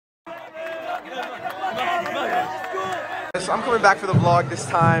So I'm coming back for the vlog this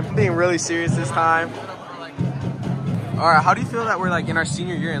time. I'm being really serious this time. Alright, how do you feel that we're like in our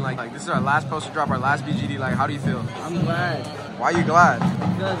senior year and like this is our last poster drop, our last BGD? Like, how do you feel? I'm glad. Why are you glad?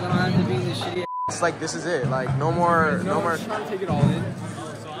 Because I don't have to be in this shitty. It's like this is it. Like no more. I'm trying to take it all in.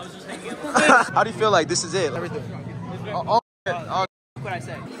 So I was just taking it. How do you feel like this is it? Everything. Oh, What I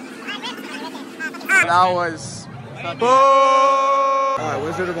say? that was. Boom! Alright,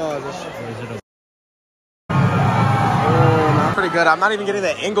 Wizard of Oz. Oh, pretty good. I'm not even getting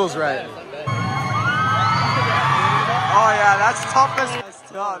the angles right. Oh yeah, that's tough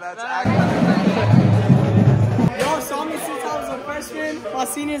as. No, that's actually. Yo, saw me since I was a freshman. My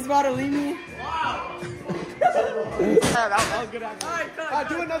senior's about to leave me. Yeah, that was good.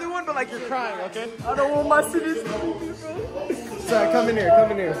 Do another one, but like you're crying, okay? I don't want my seniors to leave me, bro. Sorry, come in here,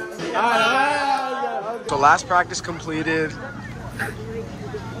 come in here. Alright. So last practice completed.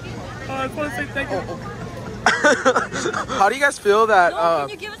 I just want to say thank you. How do you guys feel that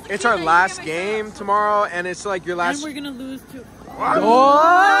it's our last game tomorrow and it's like your last... And we're going to lose too. What?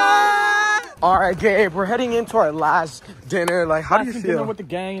 Alright, Gabe, we're heading into our last dinner. Like, how do you feel? Dinner with the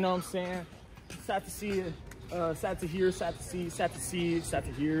gang, you know what I'm saying? Sad to see it. Sad to hear, sad to see, sad to see, sad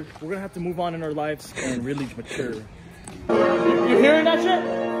to hear. We're going to have to move on in our lives and really mature. You hearing that shit?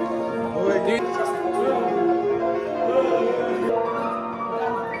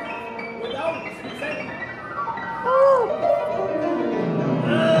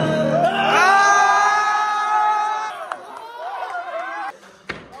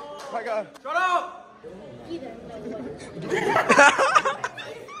 Shut up!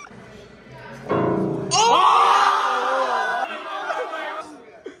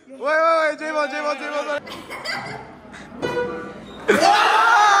 Wait, J-Ball.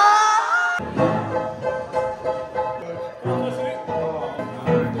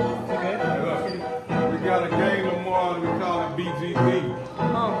 We got a game tomorrow, we call it BGD.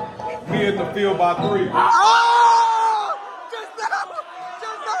 We at the field by 3.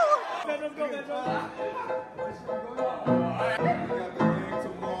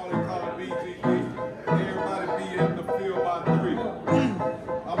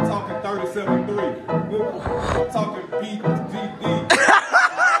 I'm talking BGD.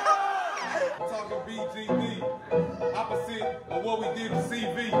 I'm talking BGD. Opposite of what we did with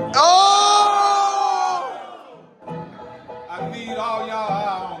CV. Oh! I need all y'all. I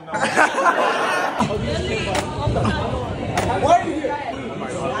don't know. Why are you here?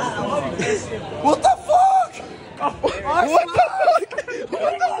 What the fuck? What the fuck? What the?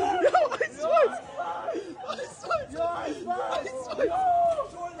 Yo, I swear.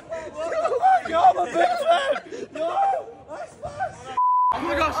 Yo, I'm a big fan! Yo! Oh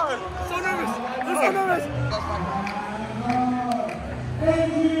my gosh! So nervous! I'm so nervous!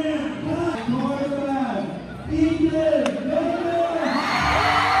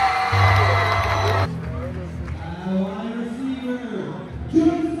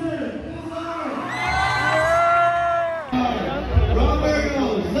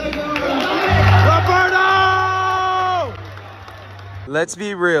 Let's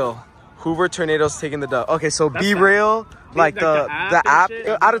be real. Hoover Tornadoes taking the dub. Okay, so be real. Like the app.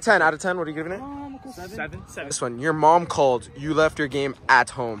 Out of 10, what are you giving it? 7. This one. Your mom called. You left your game at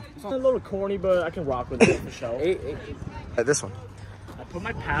home. It's a little corny, but I can rock with it for sure. This one. I put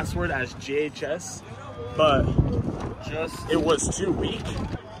my password as JHS, but it was too weak.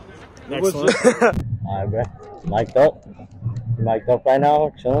 Next one. Alright, bro. Mic'd up. You mic'd up right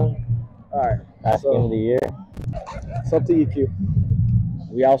now, chilling. Alright. Last game of the year. It's up to EQ.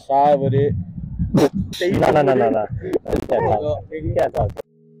 We outside with it. No. You can't talk.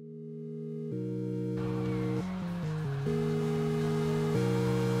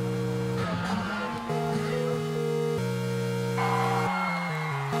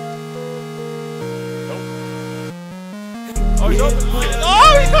 Oh, he got it!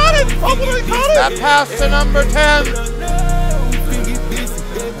 Oh, he got it! That pass to number 10.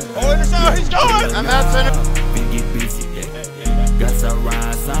 Oh, intercept, he's going! And that's in.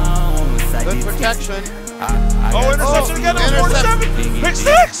 Good protection. Oh, interception again on 47. Pick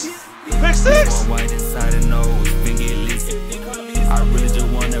 6. Pick 6. I really just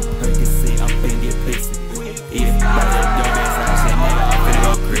want to Percocet. I'm finna get pissed.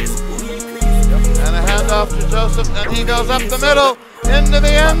 And a handoff to Joseph, and he goes up the middle into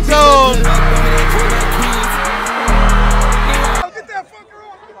the end zone. Get that fucker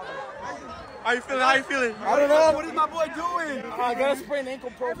off. How you feeling? How you feeling? I don't know. What is my boy doing? I got a sprained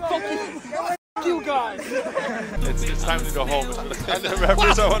ankle, bro. Fuck you guys. It's time to go home. And the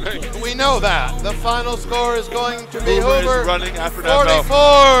referees are wondering. We know that. The final score is going to be Hoover Hoover is running after that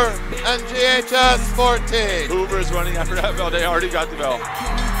 44 and GA VHS 14. Hoover's running after that bell. They already got the bell.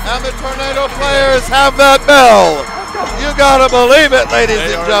 And the Tornado players have that bell. You gotta believe it, ladies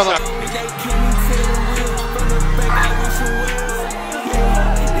and gentlemen.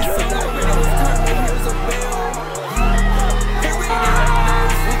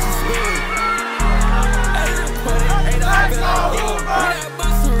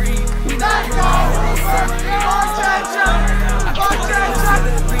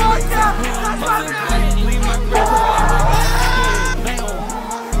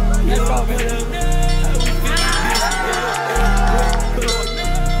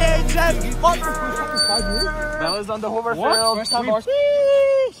 That was on the Hoover field. First time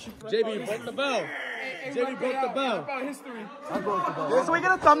JB broke the bell. JB broke the bell. So we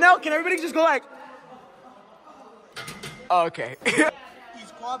get a thumbnail? Can everybody just go like... Oh, okay.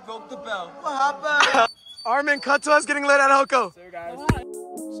 Squad broke the bell. What happened? Armin, cut to us getting lit at Hoko.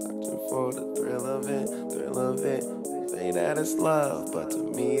 Searching for the thrill of it, Say that it's love, but to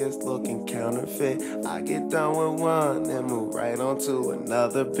me it's looking counterfeit. I get done with one and move right on to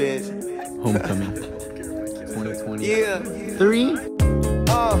another bitch. Homecoming 2020. Yeah. 3.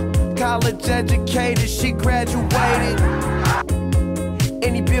 College educated, she graduated.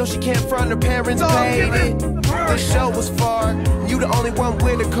 Any bill she can't front, her parents paid it. The show was far, you the only one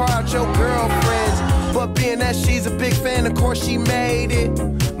with a car out your girlfriends. But being that she's a big fan, of course she made it.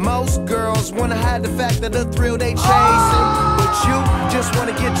 Most girls wanna hide the fact that the thrill they chasing, but you just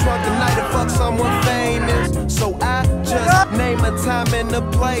wanna get drunk tonight and fuck someone famous. So I just name a time and a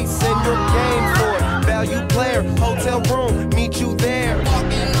place and your game for it. Value player, hotel room, meet you there.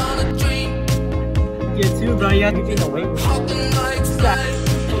 Walking on a dream. You too, Brian. Talking like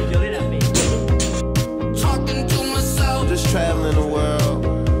talking to myself. Just traveling the world.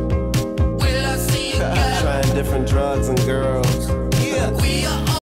 Will I see you again? Trying different drugs and girls.